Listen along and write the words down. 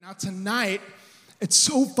Now tonight, it's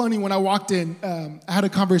so funny when I walked in, I had a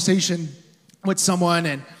conversation with someone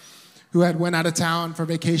and who had went out of town for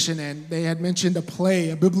vacation, and they had mentioned a play,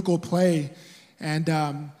 a biblical play, and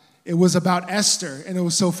it was about Esther. And it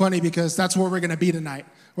was so funny because that's where we're going to be tonight.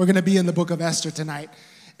 We're going to be in the book of Esther tonight.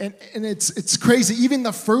 And it's crazy. Even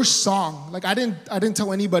the first song, like I didn't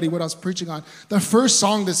tell anybody what I was preaching on. The first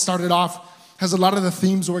song that started off has a lot of the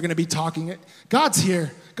themes we're going to be talking. God's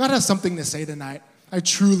here. God has something to say tonight. I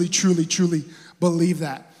truly, truly, truly believe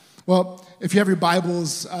that. Well, if you have your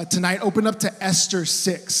Bibles tonight, open up to Esther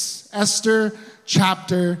 6. Esther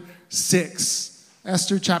chapter 6.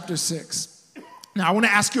 Esther chapter 6. Now, I want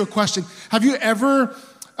to ask you a question. Have you ever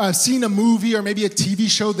seen a movie or maybe a TV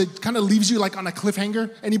show that kind of leaves you like on a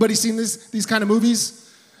cliffhanger? Anybody seen these kind of movies?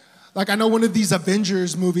 Like I know one of these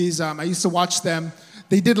Avengers movies, I used to watch them.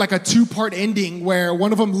 They did like a 2-part ending where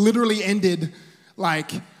one of them literally ended like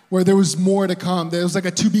where there was more to come. There was like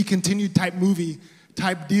a to be continued type movie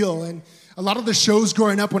type deal. And a lot of the shows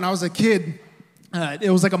growing up when I was a kid,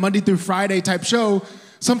 it was like a Monday through Friday type show.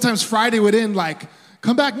 Sometimes Friday would end like,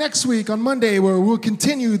 come back next week on Monday where we'll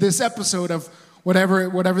continue this episode of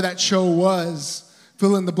whatever that show was.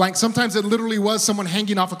 Fill in the blank. Sometimes it literally was someone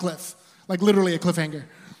hanging off a cliff, like literally a cliffhanger.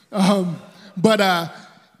 But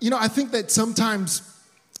I think that sometimes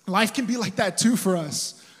life can be like that too for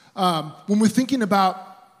us. When we're thinking about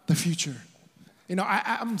the future.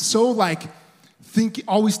 I'm so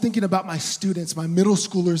always thinking about my students, my middle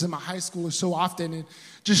schoolers and my high schoolers so often, and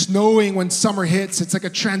just knowing when summer hits, it's like a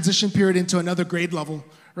transition period into another grade level,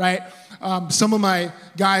 right? Some of my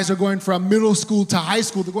guys are going from middle school to high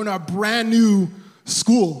school. They're going to a brand new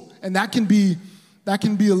school, and that can be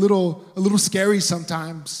a little scary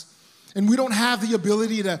sometimes. And we don't have the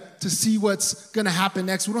ability to see what's going to happen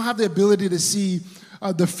next. We don't have the ability to see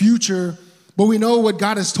the future. But we know what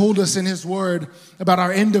God has told us in His Word about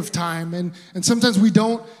our end of time. And sometimes we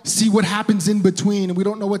don't see what happens in between, and we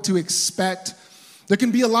don't know what to expect. There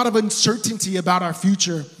can be a lot of uncertainty about our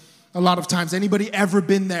future a lot of times. Anybody ever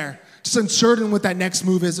been there? Just uncertain what that next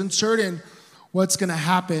move is, uncertain what's going to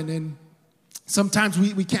happen. And sometimes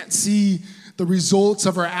we can't see the results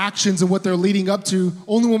of our actions and what they're leading up to.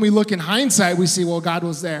 Only when we look in hindsight, we see, well, God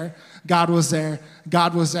was there. God was there.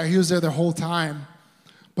 God was there. He was there the whole time.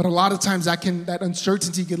 But a lot of times that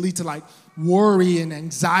uncertainty can lead to like worry and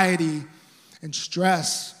anxiety and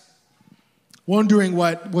stress, wondering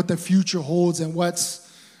what the future holds and what's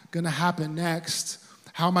going to happen next.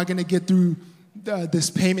 How am I going to get through this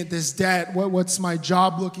payment, this debt? What's my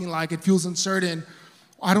job looking like? It feels uncertain.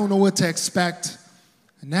 I don't know what to expect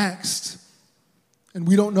next. And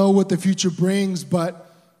we don't know what the future brings,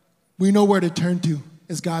 but we know where to turn to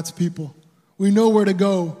as God's people. We know where to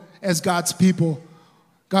go as God's people.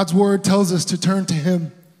 God's word tells us to turn to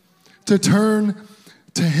Him. To turn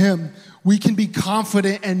to Him. We can be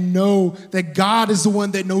confident and know that God is the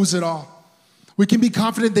one that knows it all. We can be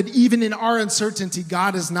confident that even in our uncertainty,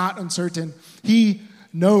 God is not uncertain. He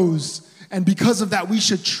knows. And because of that, we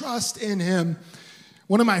should trust in Him.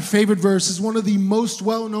 One of my favorite verses, one of the most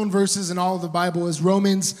well-known verses in all of the Bible is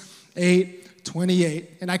Romans 8:28.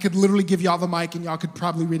 And I could literally give y'all the mic and y'all could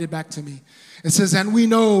probably read it back to me. It says, and we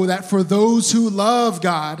know that for those who love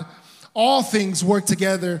God, all things work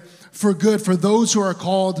together for good, for those who are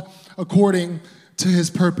called according to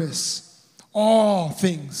His purpose. All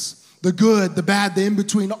things, the good, the bad, the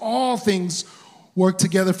in-between, all things work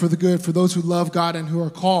together for the good, for those who love God and who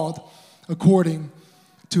are called according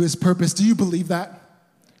to His purpose. Do you believe that?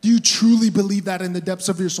 Do you truly believe that in the depths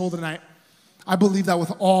of your soul tonight? I believe that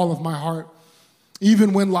with all of my heart.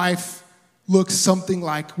 Even when life looks something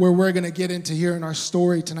like where we're going to get into here in our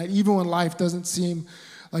story tonight, even when life doesn't seem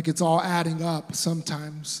like it's all adding up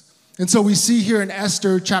sometimes. And so we see here in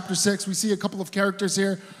Esther chapter 6, we see a couple of characters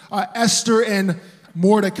here, Esther and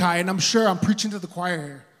Mordecai. And I'm sure I'm preaching to the choir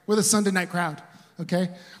here. We're the Sunday night crowd, okay?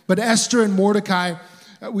 But Esther and Mordecai,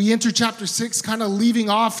 we enter chapter 6 kind of leaving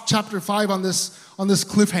off chapter 5 on this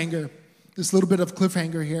cliffhanger, this little bit of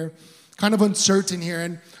cliffhanger here, kind of uncertain here.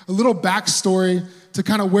 And a little backstory to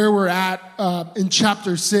kind of where we're at in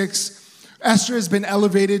chapter 6. Esther has been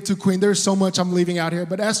elevated to queen. There's so much I'm leaving out here,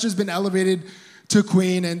 but Esther's been elevated to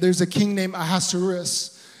queen, and there's a king named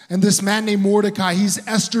Ahasuerus. And this man named Mordecai, he's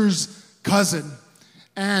Esther's cousin.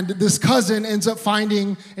 And this cousin ends up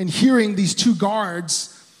finding and hearing these two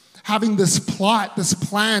guards having this plot, this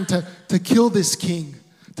plan to kill this king,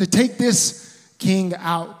 to take this king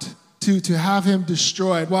out, to have him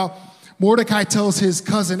destroyed. Well, Mordecai tells his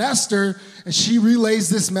cousin Esther, and she relays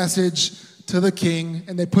this message to the king,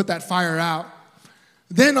 and they put that fire out.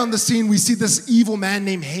 Then on the scene, we see this evil man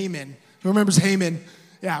named Haman. Who remembers Haman?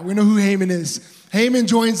 Yeah, we know who Haman is. Haman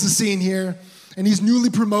joins the scene here, and he's newly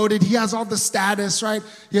promoted. He has all the status, right?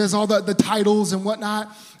 He has all the titles and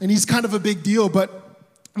whatnot, and he's kind of a big deal. But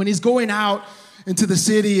when he's going out into the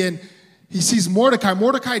city and he sees Mordecai,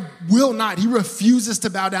 Mordecai will not. He refuses to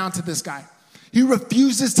bow down to this guy. He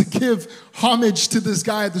refuses to give homage to this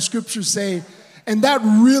guy, the scriptures say. And that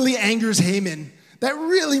really angers Haman. That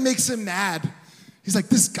really makes him mad. He's like,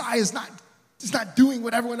 this guy is not doing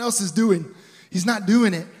what everyone else is doing. He's not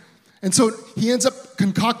doing it. And so he ends up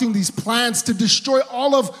concocting these plans to destroy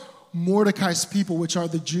all of Mordecai's people, which are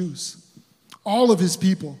the Jews. All of his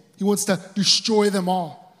people. He wants to destroy them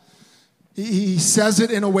all. He says it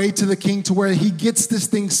in a way to the king to where he gets this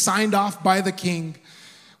thing signed off by the king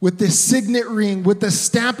with this signet ring, with the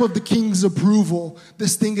stamp of the king's approval.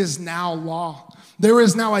 This thing is now law. There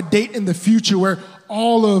is now a date in the future where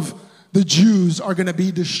all of the Jews are going to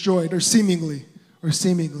be destroyed, or seemingly.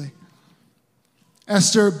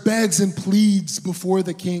 Esther begs and pleads before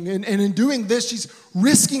the king. And in doing this, she's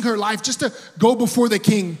risking her life just to go before the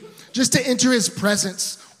king, just to enter his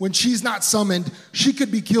presence. When she's not summoned, she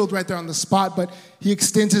could be killed right there on the spot, but he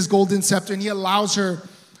extends his golden scepter and he allows her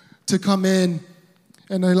to come in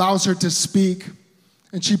and allows her to speak.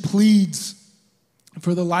 And she pleads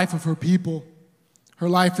for the life of her people. Her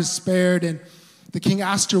life is spared, and the king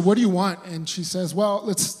asked her, what do you want? And she says, well,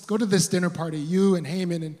 let's go to this dinner party. You and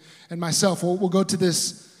Haman and myself, we'll go to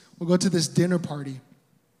this dinner party.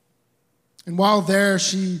 And while there,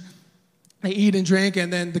 they eat and drink,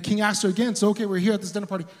 and then the king asked her again, so okay, we're here at this dinner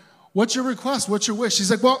party. What's your request? What's your wish? She's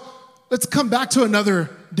like, well, let's come back to another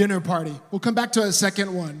dinner party. We'll come back to a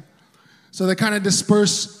second one. So they kind of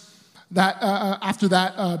disperse that after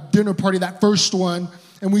that dinner party, that first one.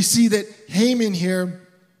 And we see that Haman here,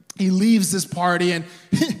 he leaves this party and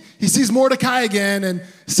he sees Mordecai again. And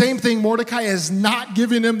same thing, Mordecai is not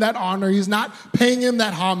giving him that honor. He's not paying him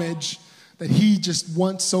that homage that he just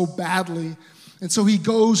wants so badly. And so he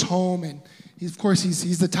goes home, and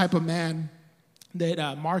he's the type of man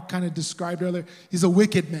that Mark kind of described earlier. He's a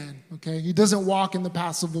wicked man, okay? He doesn't walk in the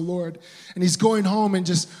paths of the Lord. And he's going home and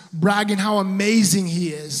just bragging how amazing he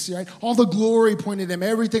is, right? All the glory pointed at him,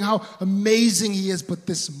 everything, how amazing he is. But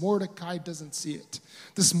this Mordecai doesn't see it.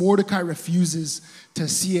 This Mordecai refuses to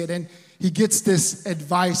see it. And he gets this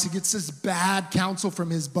advice, he gets this bad counsel from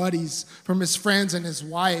his buddies, from his friends and his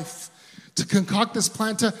wife, to concoct this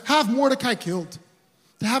plan to have Mordecai killed,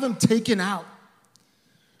 to have him taken out,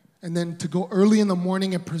 and then to go early in the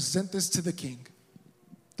morning and present this to the king,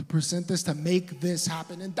 to make this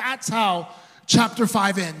happen. And that's how chapter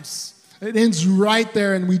 5 ends. It ends right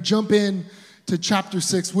there, and we jump in to chapter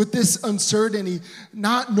 6 with this uncertainty,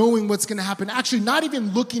 not knowing what's going to happen, actually not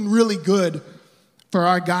even looking really good for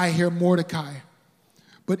our guy here, Mordecai.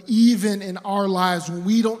 But even in our lives, when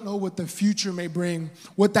we don't know what the future may bring,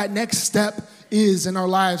 what that next step is in our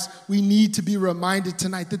lives, we need to be reminded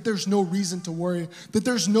tonight that there's no reason to worry, that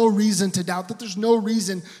there's no reason to doubt, that there's no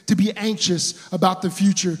reason to be anxious about the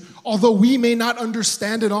future. Although we may not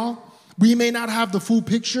understand it all, we may not have the full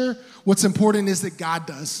picture, what's important is that God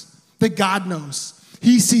does, that God knows.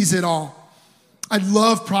 He sees it all. I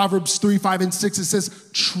love Proverbs 3, 5, and 6. It says,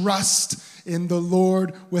 trust in the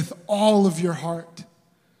Lord with all of your heart.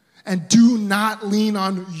 And do not lean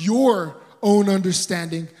on your own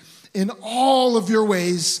understanding. In all of your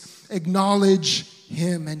ways, acknowledge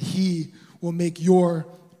him, and he will make your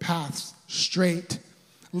paths straight.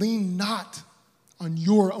 Lean not on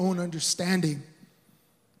your own understanding.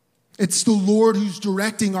 It's the Lord who's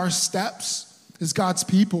directing our steps as God's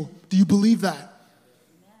people. Do you believe that?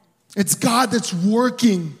 It's God that's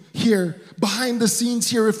working here, behind the scenes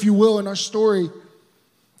here, if you will, in our story.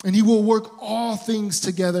 And he will work all things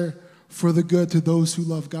together for the good to those who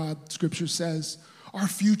love God, Scripture says. Our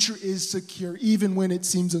future is secure, even when it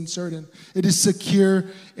seems uncertain. It is secure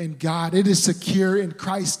in God. It is secure in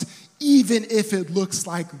Christ, even if it looks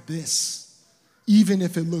like this. Even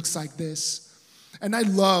if it looks like this. And I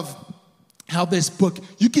love how this book,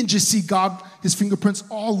 you can just see God, his fingerprints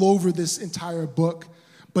all over this entire book.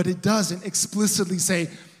 But it doesn't explicitly say,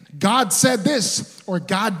 God said this or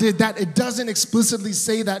God did that. It doesn't explicitly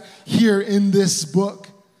say that here in this book.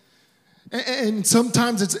 And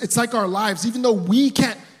sometimes it's like our lives. Even though we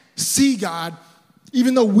can't see God,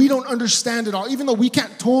 even though we don't understand it all, even though we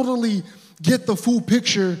can't totally get the full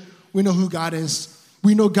picture, we know who God is.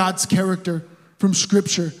 We know God's character from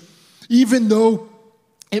Scripture. Even though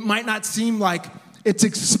it might not seem like it's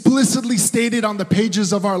explicitly stated on the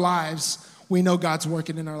pages of our lives, we know God's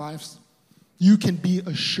working in our lives. You can be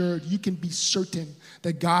assured, you can be certain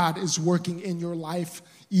that God is working in your life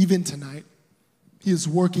even tonight. He is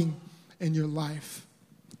working in your life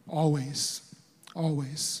always,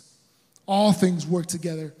 always. All things work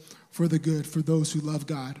together for the good, for those who love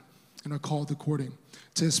God and are called according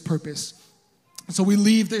to his purpose. So we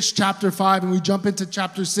leave this chapter 5 and we jump into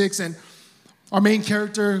chapter 6, and our main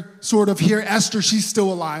character sort of here, Esther, she's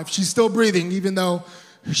still alive. She's still breathing, even though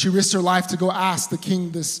she risked her life to go ask the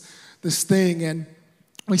king this thing. And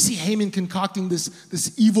we see Haman concocting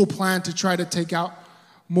this evil plan to try to take out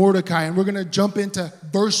Mordecai. And we're going to jump into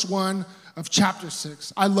verse 1 of chapter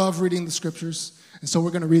 6. I love reading the scriptures, and so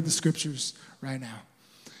we're going to read the scriptures right now.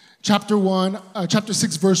 Chapter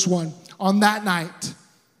 6, verse 1. On that night,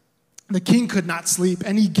 the king could not sleep,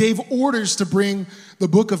 and he gave orders to bring the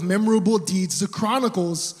book of memorable deeds, the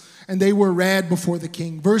Chronicles, and they were read before the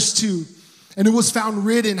king. Verse 2. And it was found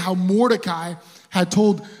written how Mordecai had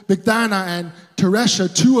told Bigthana and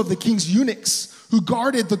Teresha, two of the king's eunuchs, who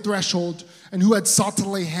guarded the threshold and who had sought to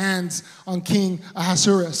lay hands on King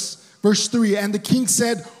Ahasuerus. Verse 3, and the king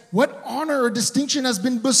said, what honor or distinction has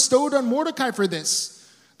been bestowed on Mordecai for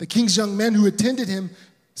this? The king's young men who attended him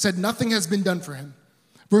said nothing has been done for him.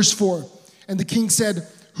 Verse 4, and the king said,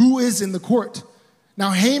 who is in the court?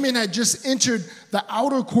 Now Haman had just entered the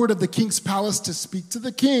outer court of the king's palace to speak to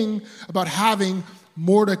the king about having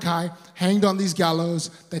Mordecai hanged on these gallows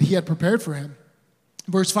that he had prepared for him.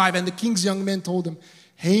 Verse 5, and the king's young men told him,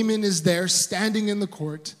 Haman is there standing in the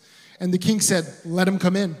court. And the king said, let him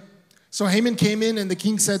come in. So Haman came in, and the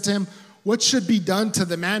king said to him, what should be done to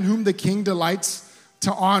the man whom the king delights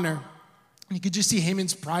to honor? And you could just see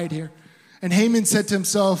Haman's pride here. And Haman said to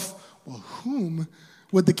himself, well, whom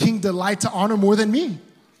would the king delight to honor more than me?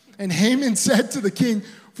 And Haman said to the king,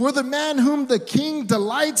 for the man whom the king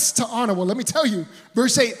delights to honor. Well, let me tell you,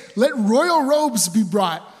 verse 8, let royal robes be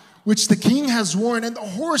brought, which the king has worn, and the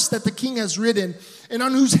horse that the king has ridden, and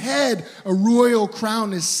on whose head a royal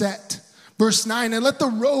crown is set. Verse 9, and let the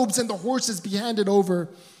robes and the horses be handed over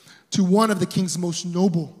to one of the king's most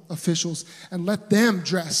noble officials, and let them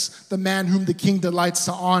dress the man whom the king delights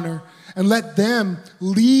to honor, and let them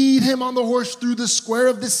lead him on the horse through the square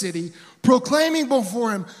of the city, proclaiming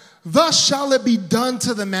before him, thus shall it be done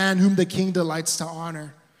to the man whom the king delights to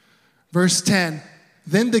honor. Verse 10,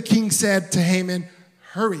 then the king said to Haman,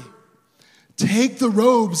 hurry, take the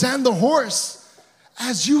robes and the horse,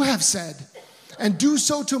 as you have said, and do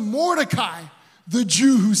so to Mordecai, the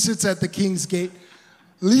Jew who sits at the king's gate.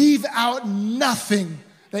 Leave out nothing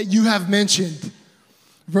that you have mentioned.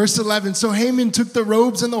 Verse 11, so Haman took the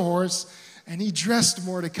robes and the horse, and he dressed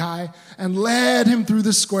Mordecai and led him through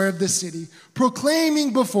the square of the city,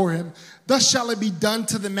 proclaiming before him, thus shall it be done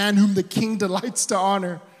to the man whom the king delights to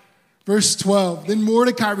honor. Verse 12, then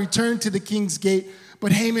Mordecai returned to the king's gate,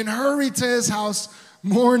 but Haman hurried to his house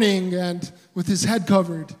mourning and with his head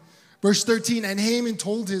covered. Verse 13, and Haman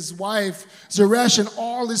told his wife Zeresh and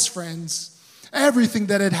all his friends everything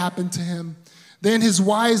that had happened to him. Then his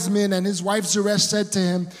wise men and his wife Zeresh said to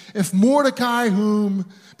him, if Mordecai,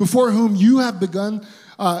 before whom you have begun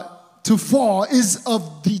to fall, is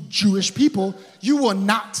of the Jewish people, you will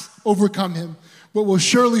not overcome him, but will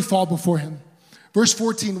surely fall before him. Verse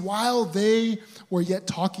 14, while they were yet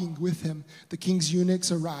talking with him, the king's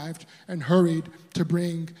eunuchs arrived and hurried to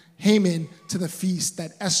bring Haman to the feast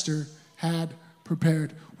that Esther had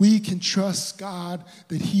prepared. We can trust God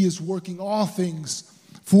that he is working all things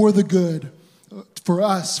for the good, for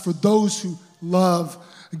us, for those who love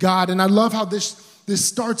God. And I love how this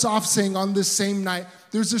starts off saying on this same night,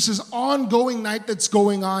 there's this ongoing night that's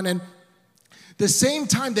going on, and the same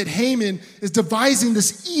time that Haman is devising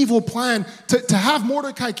this evil plan to have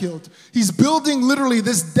Mordecai killed, he's building literally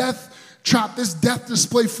this death trap, this death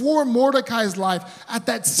display for Mordecai's life. At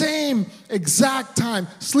that same exact time,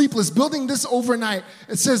 sleepless, building this overnight,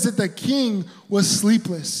 it says that the king was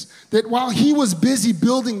sleepless. That while he was busy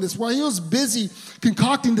building this, while he was busy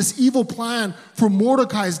concocting this evil plan for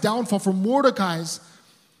Mordecai's downfall, for Mordecai's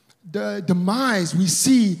demise, we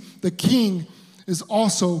see the king is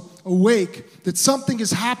also awake, that something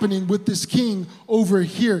is happening with this king over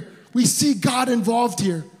here. We see God involved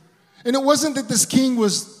here. And it wasn't that this king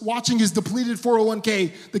was watching his depleted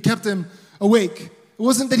 401k that kept him awake. It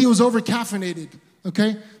wasn't that he was over-caffeinated,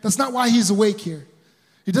 okay? That's not why he's awake here.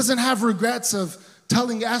 He doesn't have regrets of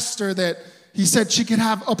telling Esther that he said she could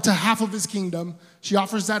have up to half of his kingdom. She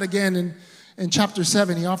offers that again in chapter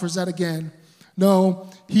 7. He offers that again. No,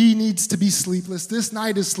 he needs to be sleepless. This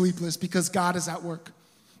night is sleepless because God is at work.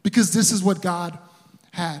 Because this is what God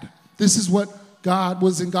had. This is what God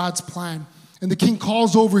was in God's plan. And the king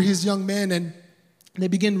calls over his young men, and they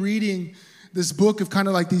begin reading this book of kind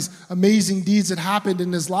of like these amazing deeds that happened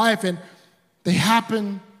in his life. And they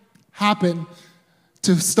happen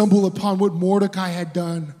to stumble upon what Mordecai had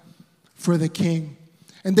done for the king.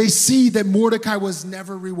 And they see that Mordecai was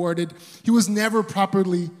never rewarded. He was never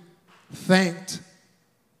properly thanked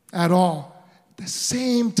at all. At the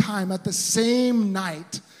same time, at the same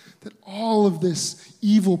night that all of this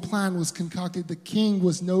evil plan was concocted, the king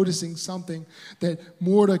was noticing something, that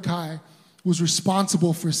Mordecai was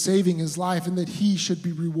responsible for saving his life and that he should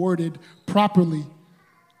be rewarded properly.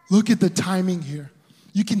 Look at the timing here.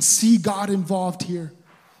 You can see God involved here.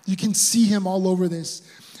 You can see him all over this.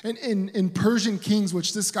 And in Persian kings,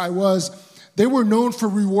 which this guy was, they were known for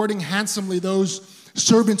rewarding handsomely those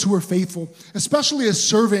servants who were faithful, especially a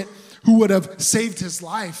servant who would have saved his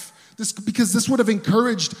life. Because this would have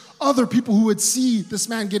encouraged other people who would see this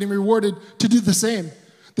man getting rewarded to do the same.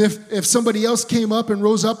 If somebody else came up and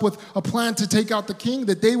rose up with a plan to take out the king,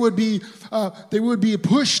 that they would be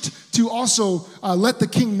pushed to also let the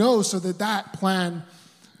king know, so that that plan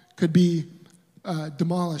could be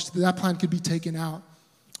demolished, that plan could be taken out.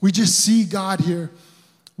 We just see God here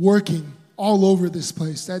working all over this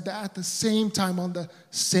place. At the same time, on the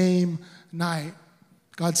same night,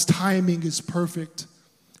 God's timing is perfect.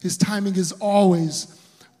 His timing is always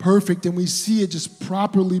perfect, and we see it just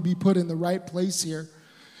properly be put in the right place here.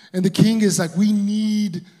 And the king is like, we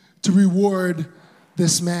need to reward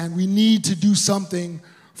this man. We need to do something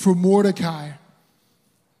for Mordecai.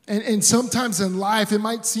 And sometimes in life, it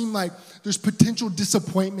might seem like there's potential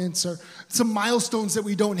disappointments or some milestones that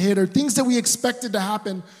we don't hit, or things that we expected to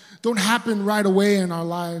happen don't happen right away in our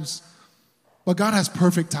lives. But God has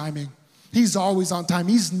perfect timing. He's always on time.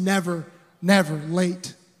 He's never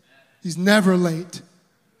late. He's never late.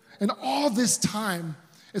 And all this time,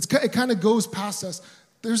 it kind of goes past us.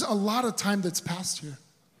 There's a lot of time that's passed here.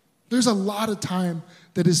 There's a lot of time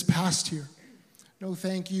that is passed here. No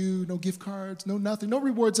thank you, no gift cards, no nothing, no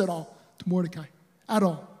rewards at all to Mordecai, at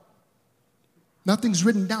all. Nothing's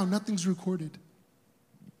written down, nothing's recorded.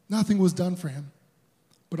 Nothing was done for him.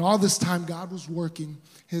 But all this time, God was working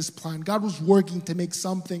his plan. God was working to make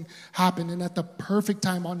something happen. And at the perfect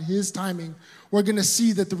time, on his timing, we're going to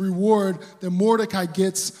see that the reward that Mordecai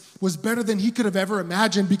gets was better than he could have ever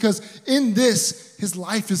imagined, because in this, his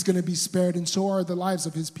life is going to be spared, and so are the lives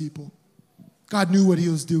of his people. God knew what he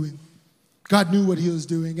was doing. God knew what he was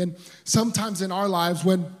doing. And sometimes in our lives,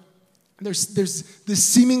 when there's this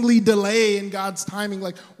seemingly delay in God's timing,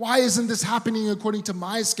 like, why isn't this happening according to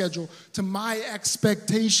my schedule, to my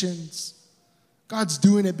expectations? God's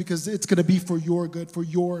doing it because it's going to be for your good, for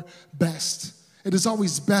your best. It is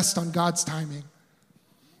always best on God's timing.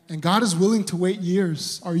 And God is willing to wait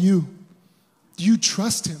years. Are you? Do you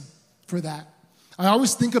trust him for that? I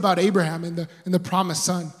always think about Abraham and the promised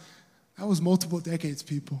son. That was multiple decades,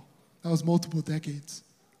 people. That was multiple decades.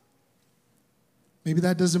 Maybe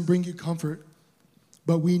that doesn't bring you comfort,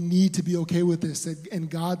 but we need to be okay with this. In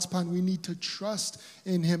God's plan, we need to trust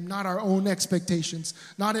in him, not our own expectations,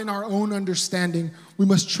 not in our own understanding. We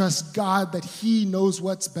must trust God that he knows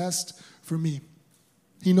what's best for me.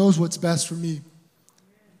 He knows what's best for me.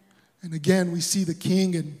 And again, we see the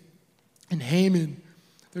king and Haman.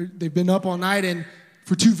 They've been up all night, and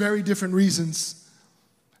for two very different reasons.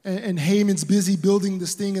 And Haman's busy building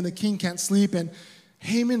this thing, and the king can't sleep. And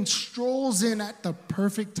Haman strolls in at the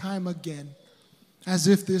perfect time again, as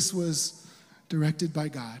if this was directed by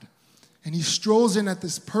God. And he strolls in at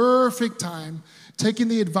this perfect time, taking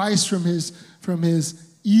the advice from his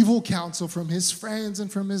evil counsel, from his friends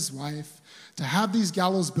and from his wife, to have these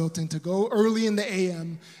gallows built and to go early in the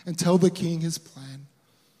a.m. and tell the king his plan.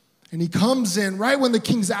 And he comes in right when the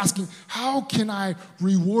king's asking, how can I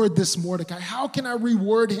reward this Mordecai? How can I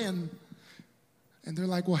reward him? And they're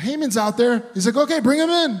like, well, Haman's out there. He's like, okay, bring him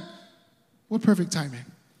in. What perfect timing.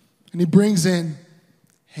 And he brings in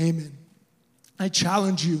Haman. I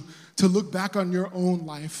challenge you to look back on your own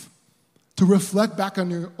life, to reflect back on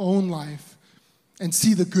your own life and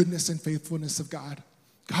see the goodness and faithfulness of God.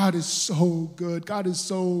 God is so good. God is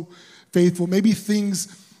so faithful. Maybe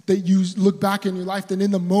things that you look back in your life that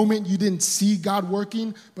in the moment you didn't see God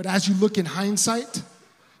working, but as you look in hindsight,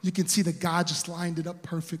 you can see that God just lined it up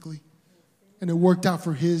perfectly. And it worked out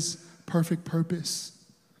for his perfect purpose.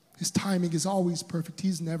 His timing is always perfect.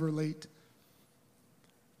 He's never late.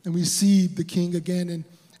 And we see the king again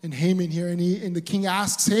and Haman here. And the king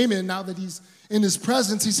asks Haman, now that he's in his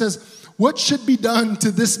presence, he says, what should be done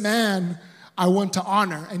to this man I want to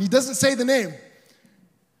honor? And he doesn't say the name,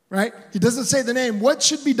 right? He doesn't say the name. What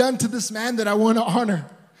should be done to this man that I want to honor?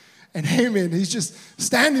 And Haman, he's just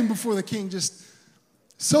standing before the king, just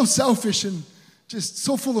so selfish and just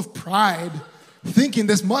so full of pride, thinking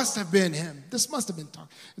this must have been him. This must have been talking.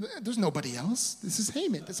 There's nobody else. This is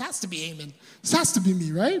Haman. This has to be Haman. This has to be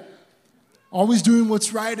me, right? Always doing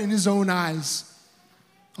what's right in his own eyes.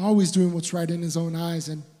 always doing what's right in his own eyes.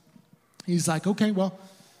 And he's like, okay, well,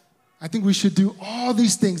 I think we should do all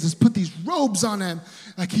these things. Let's put these robes on him.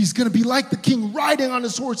 Like he's going to be like the king riding on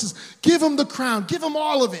his horses. Give him the crown. Give him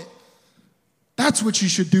all of it. That's what you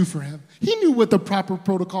should do for him. He knew what the proper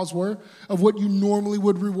protocols were of what you normally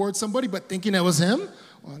would reward somebody, but thinking it was him,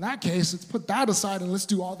 well, in that case, let's put that aside and let's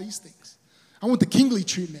do all these things. I want the kingly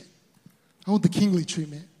treatment. I want the kingly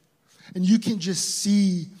treatment. And you can just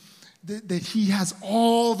see that he has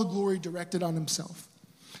all the glory directed on himself.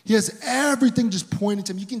 He has everything just pointed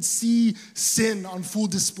to him. You can see sin on full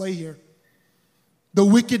display here. The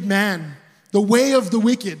wicked man, the way of the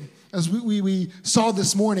wicked, as we saw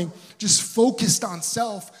this morning, just focused on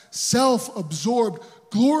self, self-absorbed,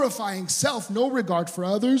 glorifying self, no regard for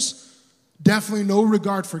others, definitely no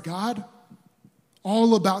regard for God,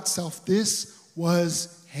 all about self. This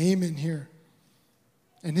was Haman here.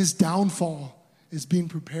 And his downfall is being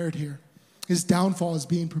prepared here. His downfall is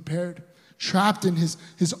being prepared. Trapped in his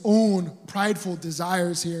own prideful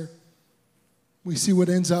desires here. We see what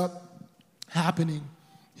ends up happening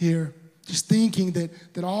here. Just thinking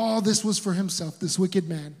that all this was for himself, this wicked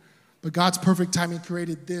man. But God's perfect timing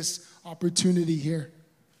created this opportunity here.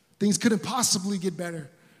 Things couldn't possibly get better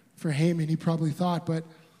for Haman, he probably thought. But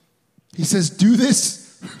he says, do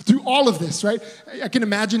this, do all of this, right? I can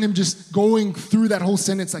imagine him just going through that whole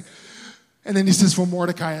sentence like, and then he says for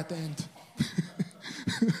Mordecai at the end.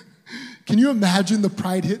 Can you imagine the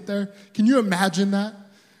pride hit there? Can you imagine that?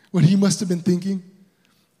 What he must have been thinking?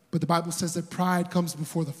 But the Bible says that pride comes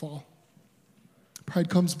before the fall. Pride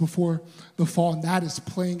comes before the fall, and that is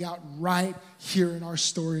playing out right here in our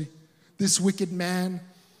story. This wicked man,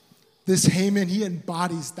 this Haman, he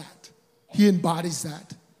embodies that. He embodies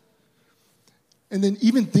that. And then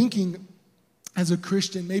even thinking as a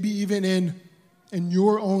Christian, maybe even in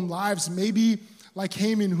your own lives, maybe like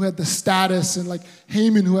Haman who had the status and like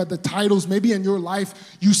Haman who had the titles, maybe in your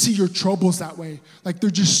life you see your troubles that way. Like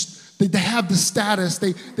they have the status.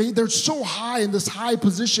 They're so high in this high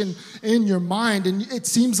position in your mind, and it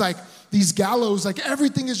seems like these gallows, like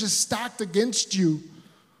everything is just stacked against you.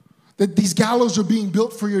 That these gallows are being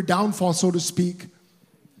built for your downfall, so to speak.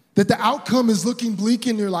 That the outcome is looking bleak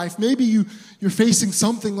in your life. Maybe you're facing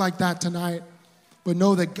something like that tonight, but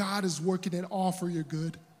know that God is working it all for your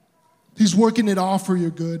good. He's working it all for your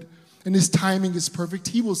good, and his timing is perfect.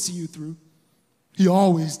 He will see you through. He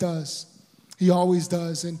always does. He always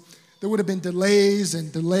does. And there would have been delays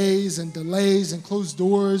and delays and delays and closed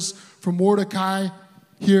doors for Mordecai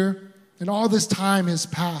here, and all this time has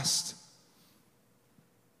passed.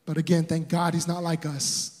 But again, thank God he's not like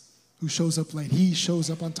us who shows up late. He shows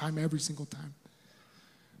up on time every single time.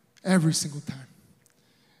 Every single time.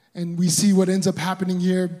 And we see what ends up happening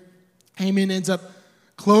here. Haman ends up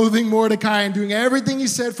clothing Mordecai and doing everything he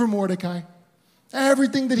said for Mordecai.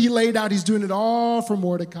 Everything that he laid out, he's doing it all for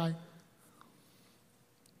Mordecai.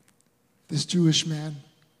 This Jewish man.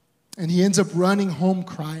 And he ends up running home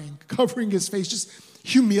crying, covering his face, just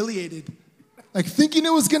humiliated. Like thinking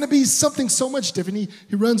it was going to be something so much different.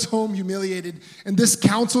 He runs home humiliated. And this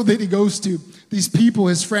council that he goes to, these people,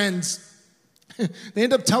 his friends, they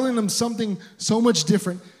end up telling him something so much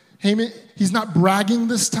different. Haman, he's not bragging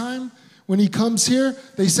this time. When he comes here,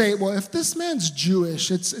 they say, well, if this man's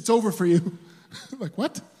Jewish, it's over for you. Like,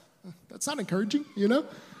 what? That's not encouraging, you know?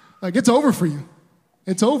 Like, it's over for you.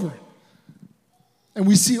 It's over. And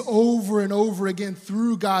we see over and over again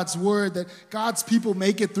through God's word that God's people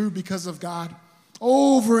make it through because of God.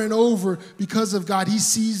 Over and over because of God. He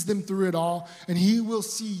sees them through it all, and he will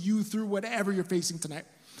see you through whatever you're facing tonight.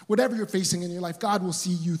 Whatever you're facing in your life, God will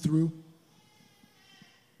see you through.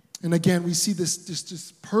 And again, we see this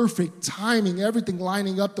just perfect timing, everything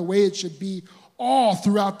lining up the way it should be all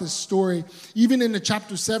throughout this story. Even in the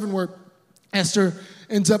chapter 7 where Esther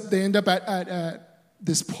they end up at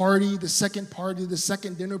this party, the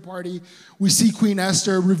second dinner party. We see Queen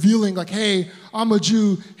Esther revealing like, hey, I'm a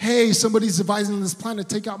Jew. Hey, somebody's devising this plan to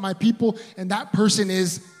take out my people. And that person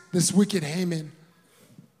is this wicked Haman.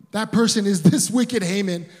 That person is this wicked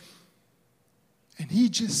Haman. And he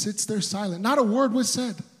just sits there silent. Not a word was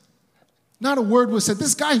said. Not a word was said.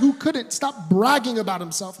 This guy who couldn't stop bragging about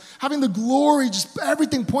himself, having the glory, just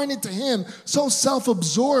everything pointed to him, so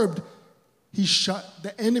self-absorbed, he's shut.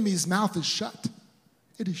 The enemy's mouth is shut.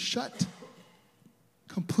 It is shut.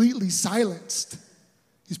 Completely silenced.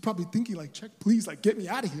 He's probably thinking like, check, please, like, get me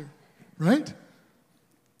out of here, right?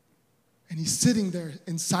 And he's sitting there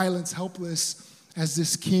in silence, helpless, as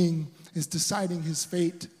this king is deciding his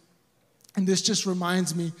fate. And this just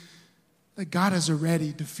reminds me that God has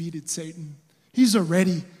already defeated Satan. He's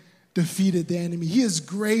already defeated the enemy. He is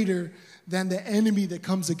greater than the enemy that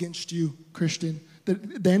comes against you, Christian.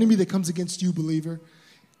 the enemy that comes against you, believer.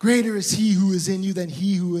 Greater is he who is in you than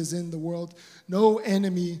he who is in the world. No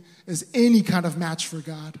enemy is any kind of match for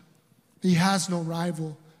God. He has no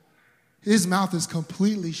rival. His mouth is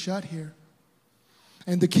completely shut here.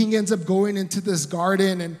 And the king ends up going into this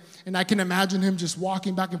garden, and I can imagine him just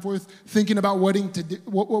walking back and forth, thinking about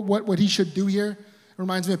what he should do here. It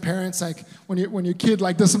reminds me of parents, like when your kid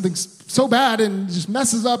like does something so bad and just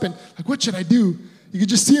messes up, and like, what should I do? You could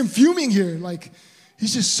just see him fuming here, like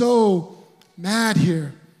he's just so mad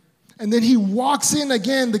here. And then he walks in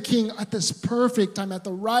again, the king, at this perfect time, at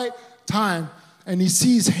the right time, and he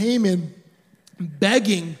sees Haman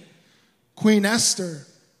begging Queen Esther,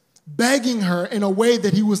 begging her in a way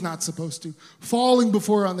that he was not supposed to, falling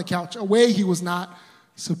before her on the couch, a way he was not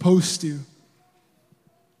supposed to.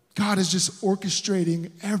 God is just orchestrating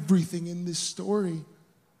everything in this story.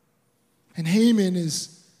 And Haman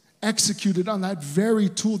is executed on that very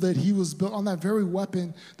tool that he was built, on that very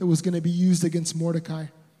weapon that was going to be used against Mordecai.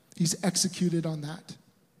 He's executed on that.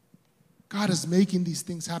 God is making these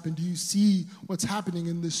things happen. Do you see what's happening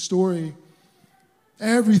in this story?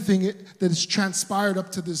 Everything that has transpired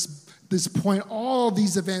up to this point, all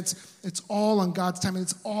these events, it's all on God's time, and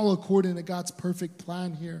it's all according to God's perfect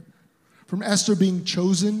plan here. From Esther being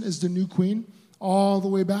chosen as the new queen, all the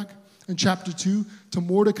way back in chapter 2, to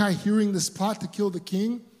Mordecai hearing this plot to kill the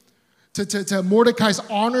king, to Mordecai's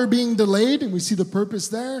honor being delayed, and we see the purpose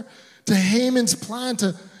there, to Haman's plan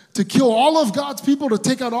to kill all of God's people, to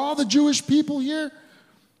take out all the Jewish people here,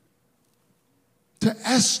 to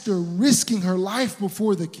Esther risking her life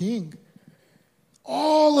before the king.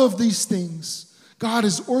 All of these things, God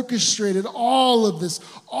has orchestrated all of this.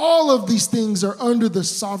 All of these things are under the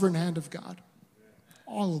sovereign hand of God.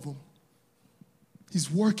 All of them.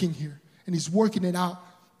 He's working here, and he's working it out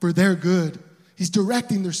for their good. He's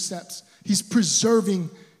directing their steps. He's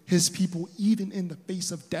preserving his people even in the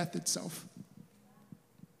face of death itself.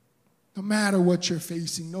 No matter what you're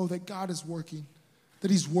facing, know that God is working,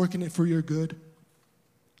 that he's working it for your good.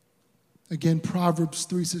 Again, Proverbs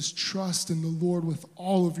 3 says, trust in the Lord with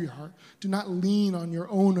all of your heart. Do not lean on your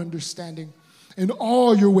own understanding. In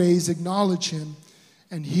all your ways, acknowledge him,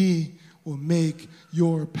 and he will make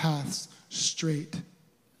your paths straight.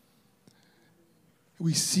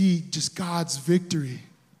 We see just God's victory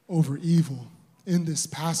over evil in this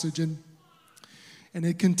passage. And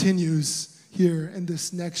it continues here in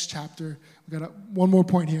this next chapter. We got one more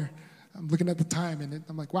point here. I'm looking at the time, and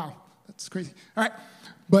I'm like, wow, that's crazy. All right.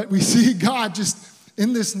 But we see God just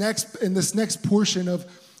in this next portion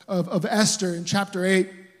of Esther in chapter 8,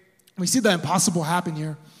 we see the impossible happen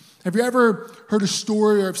here. Have you ever heard a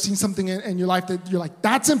story or have seen something in your life that you're like,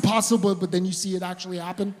 that's impossible, but then you see it actually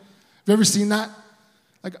happen? Have you ever seen that?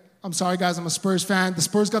 Like, I'm sorry, guys, I'm a Spurs fan. The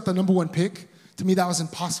Spurs got the number 1 pick. To me, that was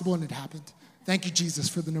impossible, and it happened. Thank you, Jesus,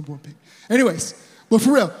 for the number 1 pick. Anyways, but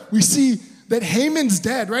for real, we see that Haman's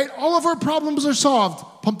dead, right? All of our problems are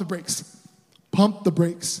solved. Pump the brakes. Pump the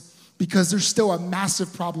brakes, because there's still a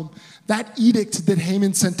massive problem. That edict that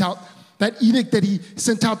Haman sent out, that edict that he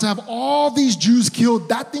sent out to have all these Jews killed,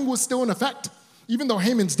 that thing was still in effect, even though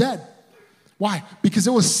Haman's dead. Why? Because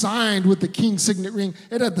it was signed with the king's signet ring.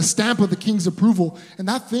 It had the stamp of the king's approval, and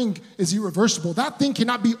that thing is irreversible. That thing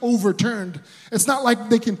cannot be overturned. It's not like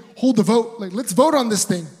they can hold the vote, like, let's vote on this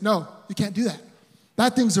thing. No, you can't do that.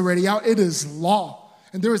 That thing's already out. It is law.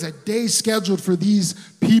 And there is a day scheduled for these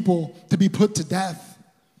people to be put to death.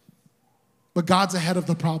 But God's ahead of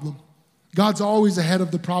the problem. God's always ahead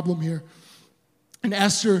of the problem here. In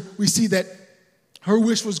Esther, we see that her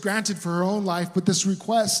wish was granted for her own life, but this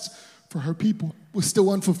request for her people was still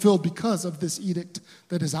unfulfilled because of this edict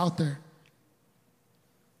that is out there.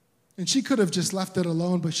 And she could have just left it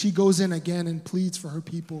alone, but she goes in again and pleads for her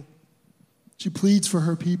people. She pleads for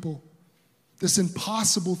her people. This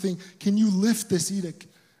impossible thing. Can you lift this edict?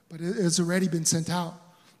 But it has already been sent out.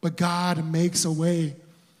 But God makes a way.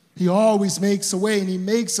 He always makes a way, and he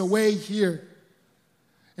makes a way here.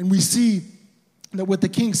 And we see that what the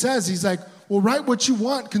king says, he's like, well, write what you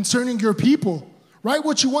want concerning your people. Write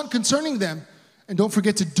what you want concerning them. And don't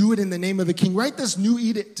forget to do it in the name of the king. Write this new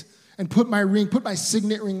edict and put my ring, put my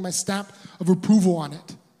signet ring, my stamp of approval on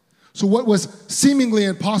it. So what was seemingly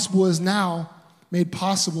impossible is now made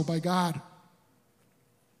possible by God.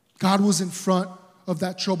 God was in front of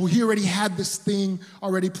that trouble. He already had this thing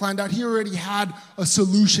already planned out. He already had a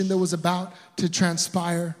solution that was about to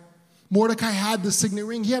transpire. Mordecai had the signet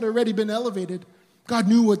ring. He had already been elevated. God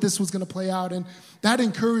knew what this was going to play out. And that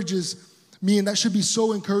encourages me, and that should be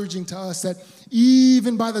so encouraging to us, that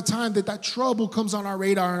even by the time that trouble comes on our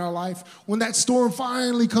radar in our life, when that storm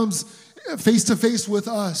finally comes face to face with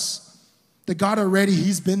us, that God already,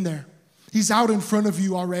 he's been there. He's out in front of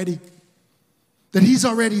you already. That he's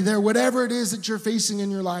already there. Whatever it is that you're facing in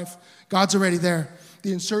your life, God's already there.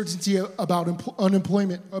 The uncertainty about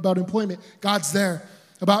employment, God's there.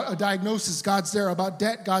 About a diagnosis, God's there. About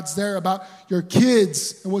debt, God's there. About your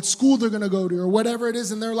kids and what school they're going to go to or whatever it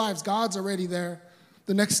is in their lives, God's already there.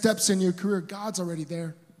 The next steps in your career, God's already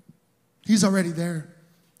there. He's already there.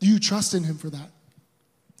 Do you trust in him for that?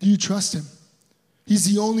 Do you trust him?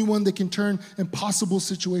 He's the only one that can turn impossible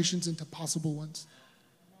situations into possible ones.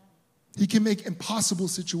 He can make impossible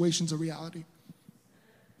situations a reality.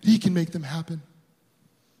 He can make them happen.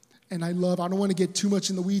 And I don't want to get too much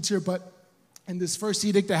in the weeds here, but in this first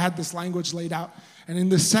edict, I had this language laid out. And in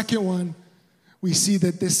the second one, we see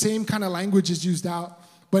that this same kind of language is used out,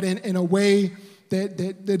 but in a way that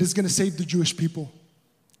is going to save the Jewish people.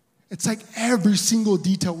 It's like every single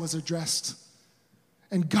detail was addressed.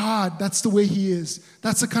 And God, that's the way he is.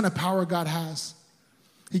 That's the kind of power God has.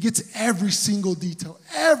 He gets every single detail.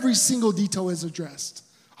 Every single detail is addressed.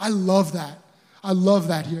 I love that. I love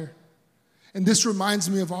that here. And this reminds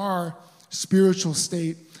me of our spiritual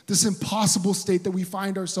state, this impossible state that we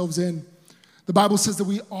find ourselves in. The Bible says that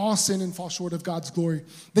we all sin and fall short of God's glory,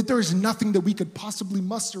 that there is nothing that we could possibly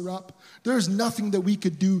muster up. There is nothing that we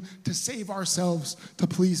could do to save ourselves, to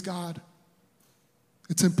please God.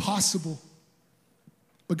 It's impossible.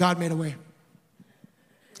 But God made a way.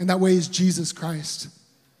 And that way is Jesus Christ.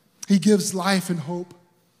 He gives life and hope.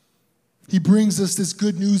 He brings us this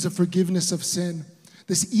good news of forgiveness of sin,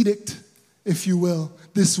 this edict, if you will,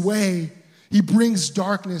 this way. He brings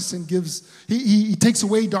darkness and he takes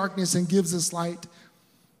away darkness and gives us light.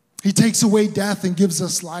 He takes away death and gives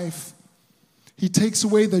us life. He takes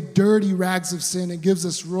away the dirty rags of sin and gives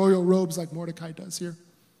us royal robes like Mordecai does here.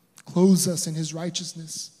 Clothes us in his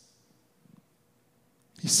righteousness.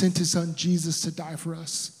 He sent his son Jesus to die for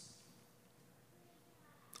us.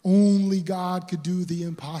 Only God could do the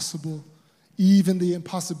impossible, even the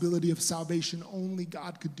impossibility of salvation. Only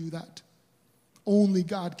God could do that. Only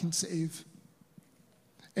God can save.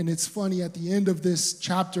 And it's funny, at the end of this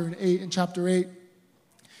chapter in chapter 8,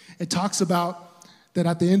 it talks about that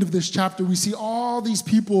at the end of this chapter, we see all these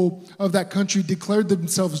people of that country declared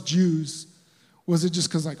themselves Jews. Was it just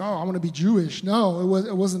because I want to be Jewish? No,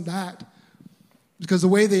 it wasn't that. Because the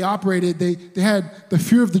way they operated, they had the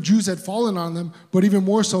fear of the Jews had fallen on them, but even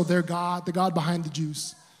more so, their God, the God behind the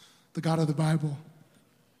Jews, the God of the Bible.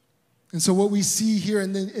 And so what we see here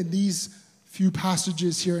in these few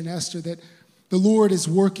passages here in Esther, that the Lord is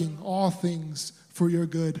working all things for your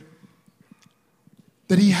good,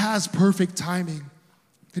 that he has perfect timing,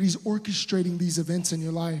 that he's orchestrating these events in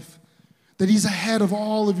your life, that he's ahead of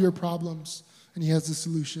all of your problems, and he has the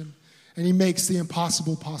solution, and he makes the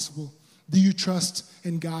impossible possible. Do you trust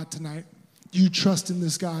in God tonight? Do you trust in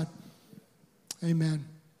this God? Amen.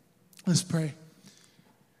 Let's pray.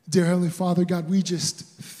 Dear Heavenly Father, God, we just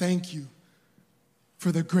thank you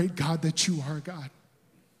for the great God that you are, God.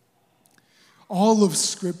 All of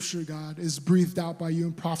Scripture, God, is breathed out by you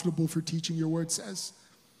and profitable for teaching, your word says.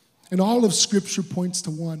 And all of Scripture points to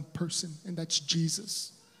one person, and that's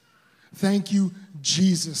Jesus. Thank you,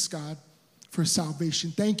 Jesus, God, for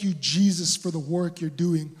salvation. Thank you, Jesus, for the work you're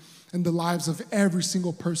doing in the lives of every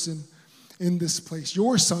single person in this place,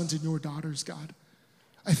 your sons and your daughters, God.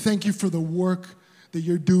 I thank you for the work that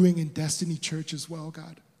you're doing in Destiny Church as well,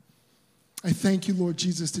 God. I thank you, Lord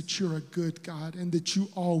Jesus, that you're a good God and that you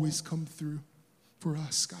always come through for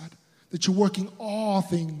us, God. That you're working all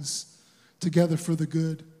things together for the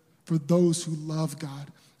good, for those who love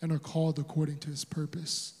God and are called according to his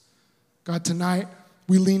purpose. God, tonight,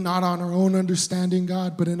 we lean not on our own understanding,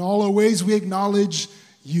 God, but in all our ways we acknowledge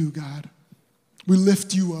you, God. We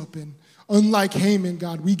lift you up, and unlike Haman,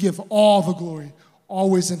 God, we give all the glory,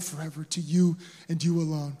 always and forever, to you and you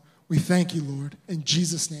alone. We thank you, Lord, in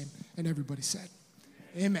Jesus' name. And everybody said,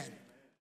 amen.